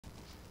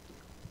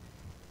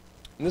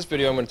In this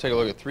video I'm going to take a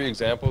look at 3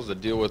 examples that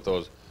deal with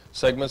those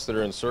segments that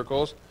are in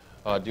circles,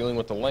 dealing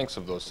with the lengths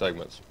of those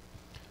segments.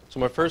 So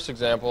my first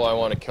example, I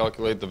want to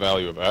calculate the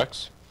value of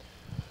x.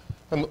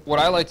 And what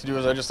I like to do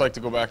is I just like to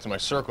go back to my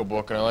circle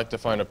book and I like to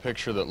find a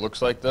picture that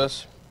looks like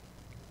this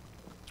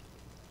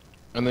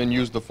and then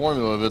use the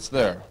formula that's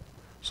there.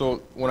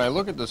 So when I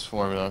look at this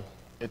formula,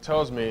 it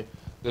tells me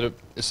that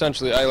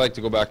essentially I like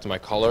to go back to my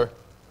color,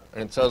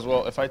 and it says,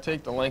 well, if I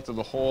take the length of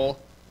the whole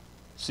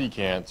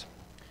secant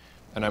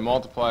and I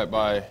multiply it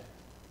by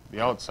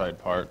the outside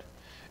part,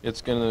 it's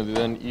going to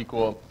then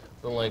equal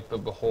the length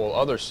of the whole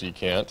other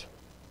secant,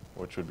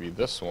 which would be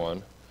this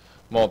one,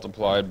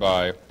 multiplied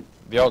by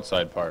the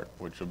outside part,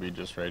 which will be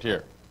just right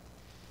here.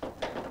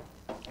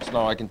 So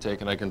now I can take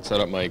and I can set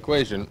up my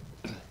equation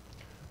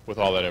with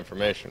all that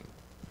information.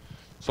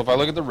 So if I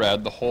look at the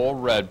red, the whole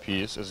red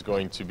piece is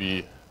going to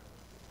be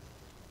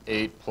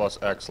 8 plus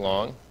x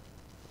long.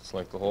 It's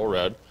like the whole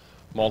red.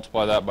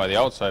 Multiply that by the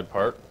outside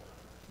part,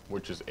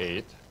 which is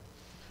 8.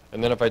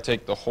 And then if I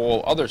take the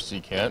whole other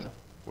secant,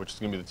 which is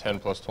going to be the 10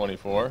 plus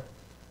 24,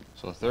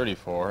 so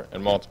 34,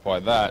 and multiply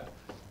that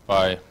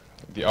by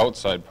the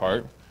outside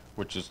part,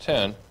 which is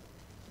 10,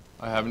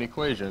 I have an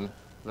equation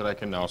that I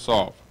can now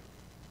solve.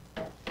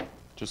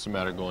 Just a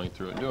matter of going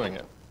through and doing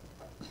it.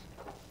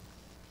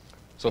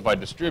 So if I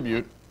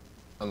distribute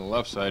on the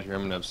left side here, I'm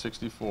going to have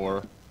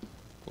 64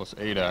 plus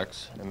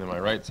 8x, and then my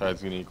right side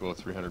is going to equal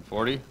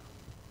 340.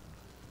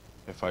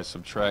 If I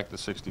subtract the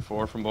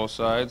 64 from both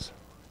sides,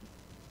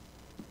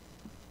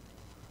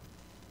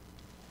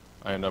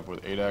 I end up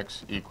with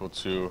 8x equal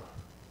to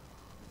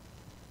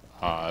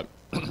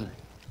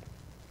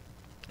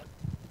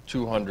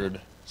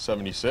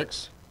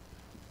 276,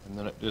 and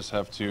then I just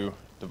have to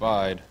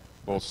divide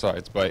both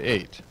sides by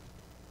 8.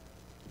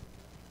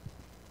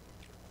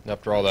 And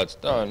after all that's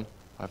done,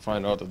 I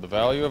find out that the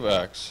value of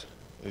x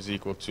is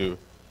equal to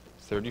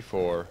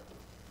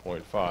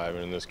 34.5, and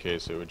in this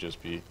case it would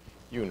just be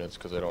units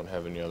because I don't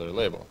have any other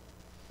label.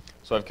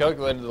 So I've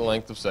calculated the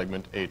length of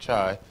segment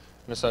HI,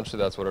 and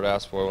essentially that's what it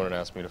asked for when it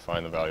asked me to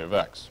find the value of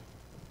x.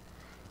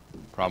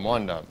 Problem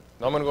 1 done.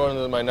 Now I'm going to go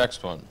into my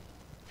next one.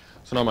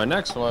 So now my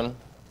next one,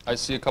 I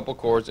see a couple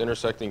chords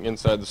intersecting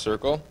inside the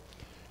circle,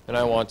 and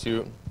I want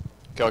to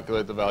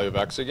calculate the value of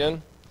x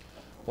again.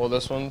 Well,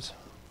 this one's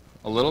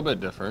a little bit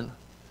different,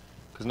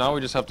 because now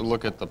we just have to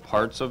look at the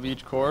parts of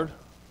each chord.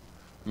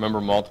 Remember,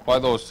 multiply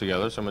those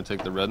together, so I'm going to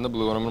take the red and the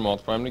blue and I'm going to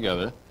multiply them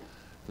together.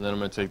 And then I'm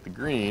going to take the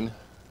green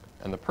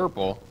and the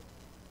purple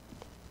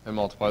and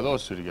multiply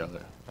those two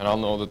together. And I'll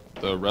know that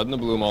the red and the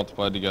blue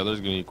multiplied together is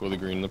going to equal the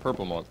green and the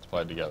purple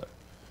multiplied together.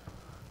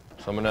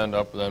 So I'm going to end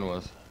up then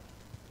with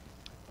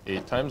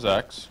 8 times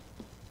x,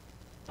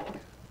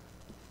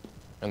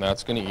 and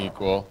that's going to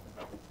equal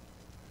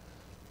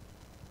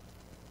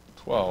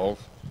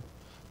 12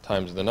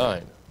 times the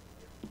 9.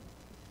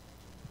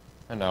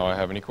 And now I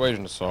have an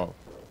equation to solve.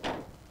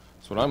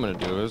 So what I'm going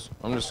to do is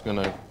I'm just going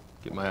to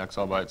get my x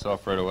all by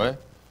itself right away.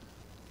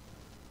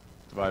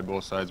 Divide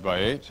both sides by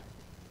 8.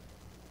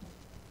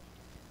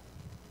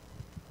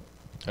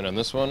 And on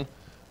this one,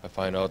 I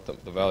find out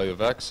that the value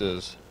of x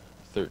is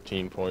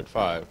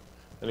 13.5.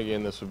 And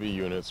again, this would be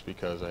units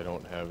because I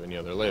don't have any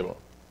other label.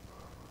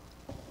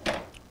 So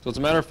it's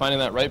a matter of finding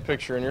that right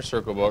picture in your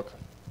circle book,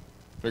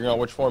 figuring out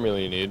which formula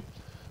you need,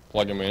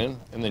 plug them in,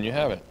 and then you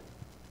have it.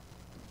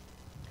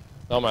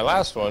 Now my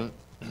last one,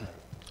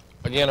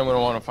 again I'm going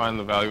to want to find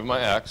the value of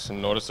my x,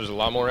 and notice there's a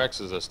lot more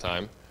x's this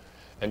time.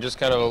 And just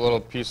kind of a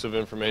little piece of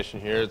information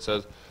here, it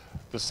says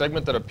the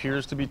segment that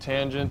appears to be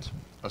tangent,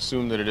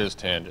 assume that it is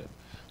tangent.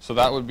 So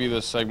that would be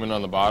this segment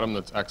on the bottom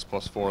that's x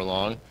plus 4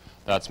 long.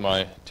 That's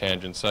my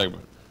tangent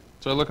segment.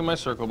 So I look at my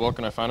circle book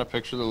and I find a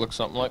picture that looks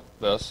something like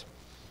this,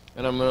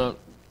 and I'm going to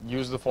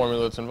use the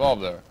formula that's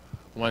involved there.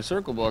 My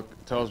circle book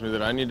tells me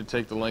that I need to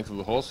take the length of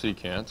the whole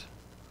secant,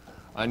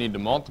 I need to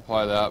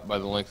multiply that by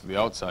the length of the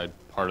outside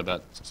part of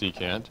that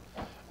secant,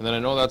 and then I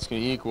know that's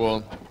going to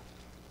equal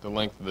the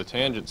length of the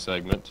tangent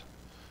segment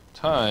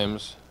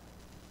times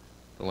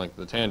the length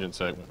of the tangent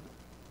segment.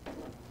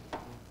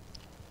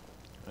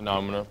 And now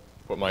I'm going to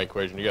put my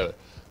equation together.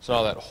 So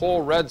now that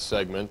whole red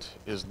segment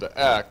is the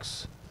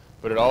x,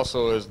 but it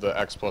also is the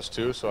x plus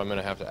 2, so I'm going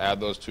to have to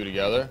add those two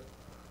together.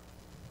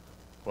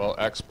 Well,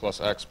 x plus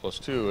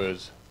 2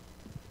 is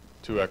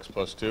 2x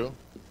plus 2.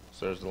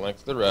 So there's the length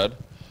of the red.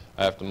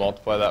 I have to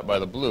multiply that by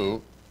the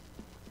blue,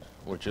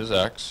 which is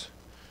x,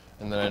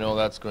 and then I know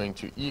that's going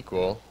to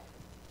equal,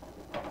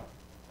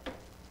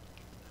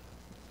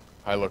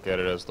 I look at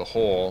it as the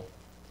whole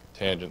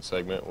tangent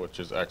segment, which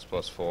is x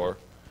plus 4,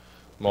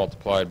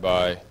 multiplied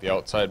by the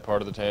outside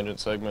part of the tangent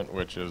segment,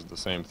 which is the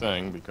same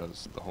thing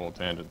because the whole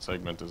tangent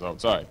segment is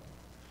outside.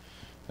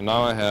 And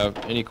now I have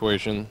an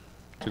equation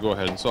to go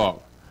ahead and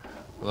solve.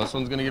 Well, this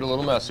one's going to get a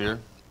little messier,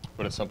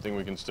 but it's something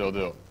we can still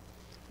do.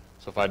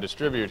 So if I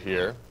distribute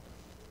here,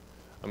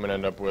 I'm going to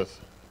end up with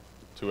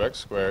 2x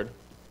squared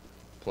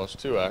plus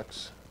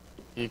 2x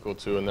equal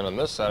to, and then on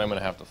this side I'm going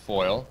to have to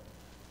FOIL.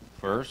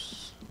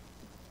 First,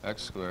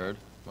 x squared,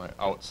 my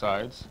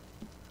outsides,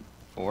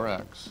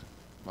 4x,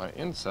 my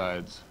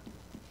insides,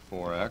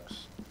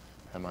 4x,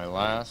 and my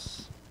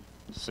last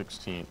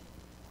 16.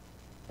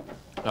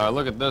 Now I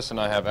look at this and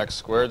I have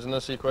x squareds in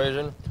this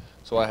equation,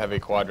 so I have a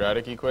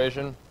quadratic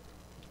equation.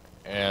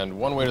 And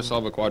one way to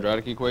solve a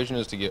quadratic equation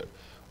is to get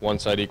one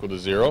side equal to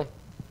 0.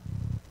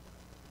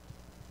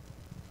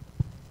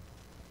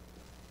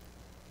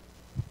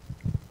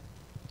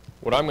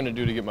 What I'm going to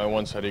do to get my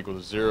one side equal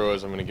to 0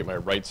 is I'm going to get my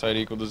right side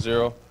equal to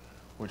 0,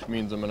 which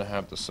means I'm going to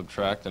have to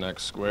subtract an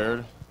x squared.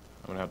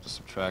 I'm going to have to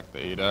subtract the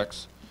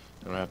 8x.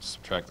 I'm going to have to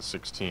subtract the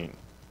 16.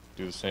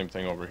 Do the same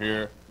thing over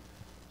here.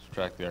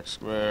 Subtract the x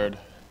squared,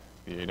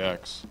 the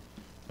 8x,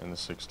 and the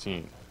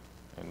 16.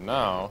 And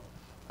now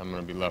I'm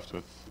going to be left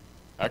with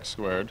x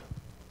squared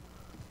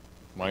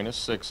minus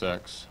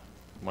 6x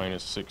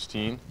minus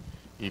 16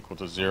 equal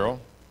to 0.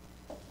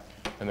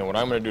 And then what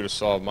I'm going to do to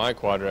solve my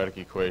quadratic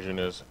equation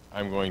is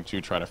I'm going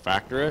to try to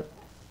factor it,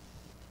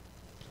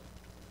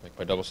 make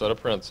my double set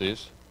of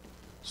parentheses,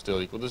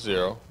 still equal to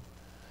 0.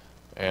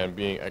 And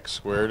being x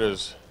squared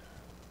is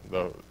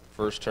the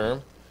first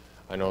term,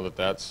 I know that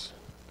that's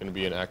going to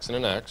be an x and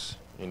an x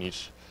in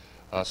each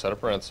set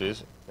of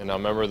parentheses. And now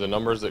remember, the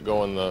numbers that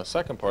go in the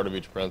second part of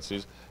each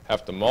parentheses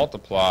have to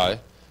multiply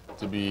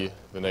to be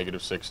the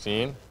negative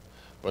 16,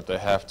 but they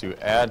have to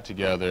add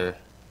together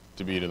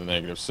to be to the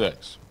negative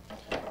 6.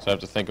 So I have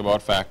to think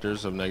about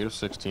factors of negative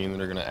 16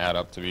 that are going to add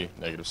up to be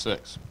negative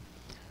 6.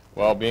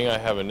 Well, being I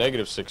have a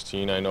negative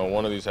 16, I know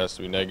one of these has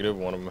to be negative,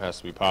 one of them has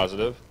to be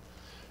positive.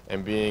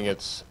 And being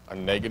it's a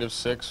negative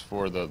 6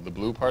 for the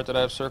blue part that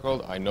I've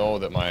circled, I know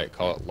that my,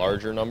 call it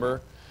larger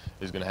number,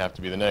 is going to have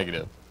to be the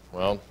negative.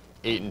 Well,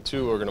 8 and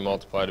 2 are going to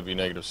multiply to be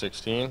negative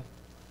 16.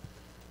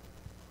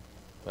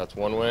 That's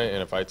one way,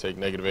 and if I take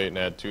negative 8 and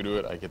add 2 to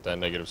it, I get that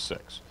negative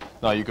 6.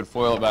 Now you could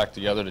FOIL it back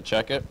together to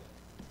check it,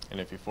 and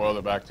if you FOIL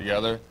it back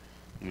together,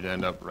 you'd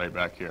end up right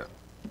back here.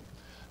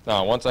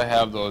 Now once I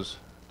have those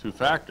two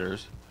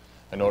factors,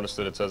 I notice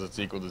that it says it's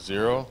equal to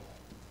 0.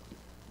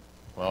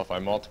 Well, if I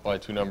multiply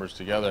two numbers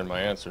together and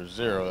my answer is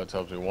 0, that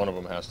tells me one of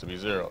them has to be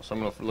 0. So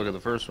I'm going to look at the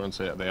first one and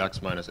say the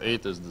x minus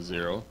 8 is the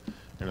 0,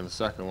 and in the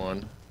second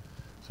one,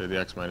 say the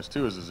x minus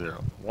 2 is the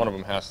 0. One of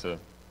them has to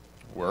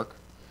work.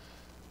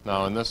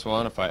 Now in this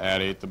one, if I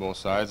add 8 to both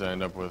sides, I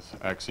end up with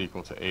x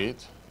equal to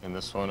 8. In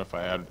this one, if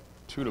I add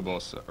 2 to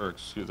both sides, or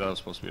excuse, that was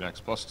supposed to be an x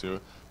plus 2,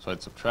 so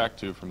I'd subtract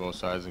 2 from both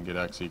sides and get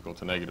x equal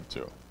to negative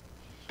 2.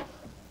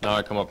 Now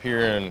I come up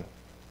here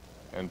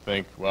and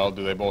think, well,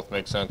 do they both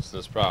make sense to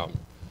this problem?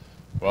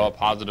 Well,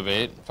 positive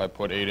 8, if I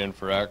put 8 in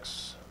for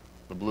x,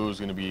 the blue is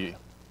going to be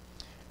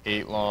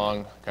 8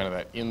 long, kind of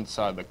that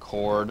inside the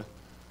chord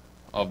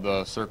of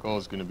the circle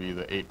is going to be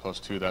the 8 plus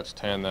 2, that's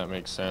 10, that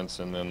makes sense,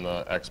 and then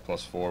the x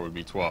plus 4 would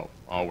be 12.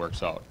 All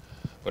works out.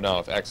 But now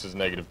if x is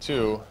negative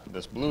 2,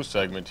 this blue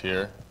segment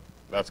here,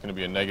 that's going to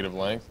be a negative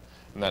length,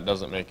 and that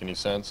doesn't make any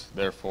sense.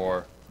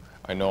 Therefore,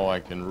 I know I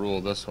can rule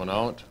this one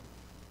out,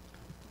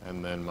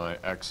 and then my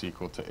x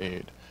equal to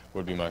 8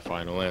 would be my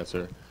final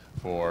answer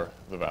for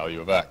the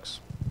value of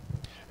x.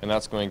 And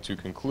that's going to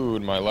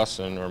conclude my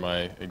lesson or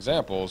my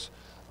examples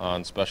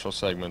on special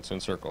segments in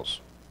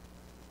circles.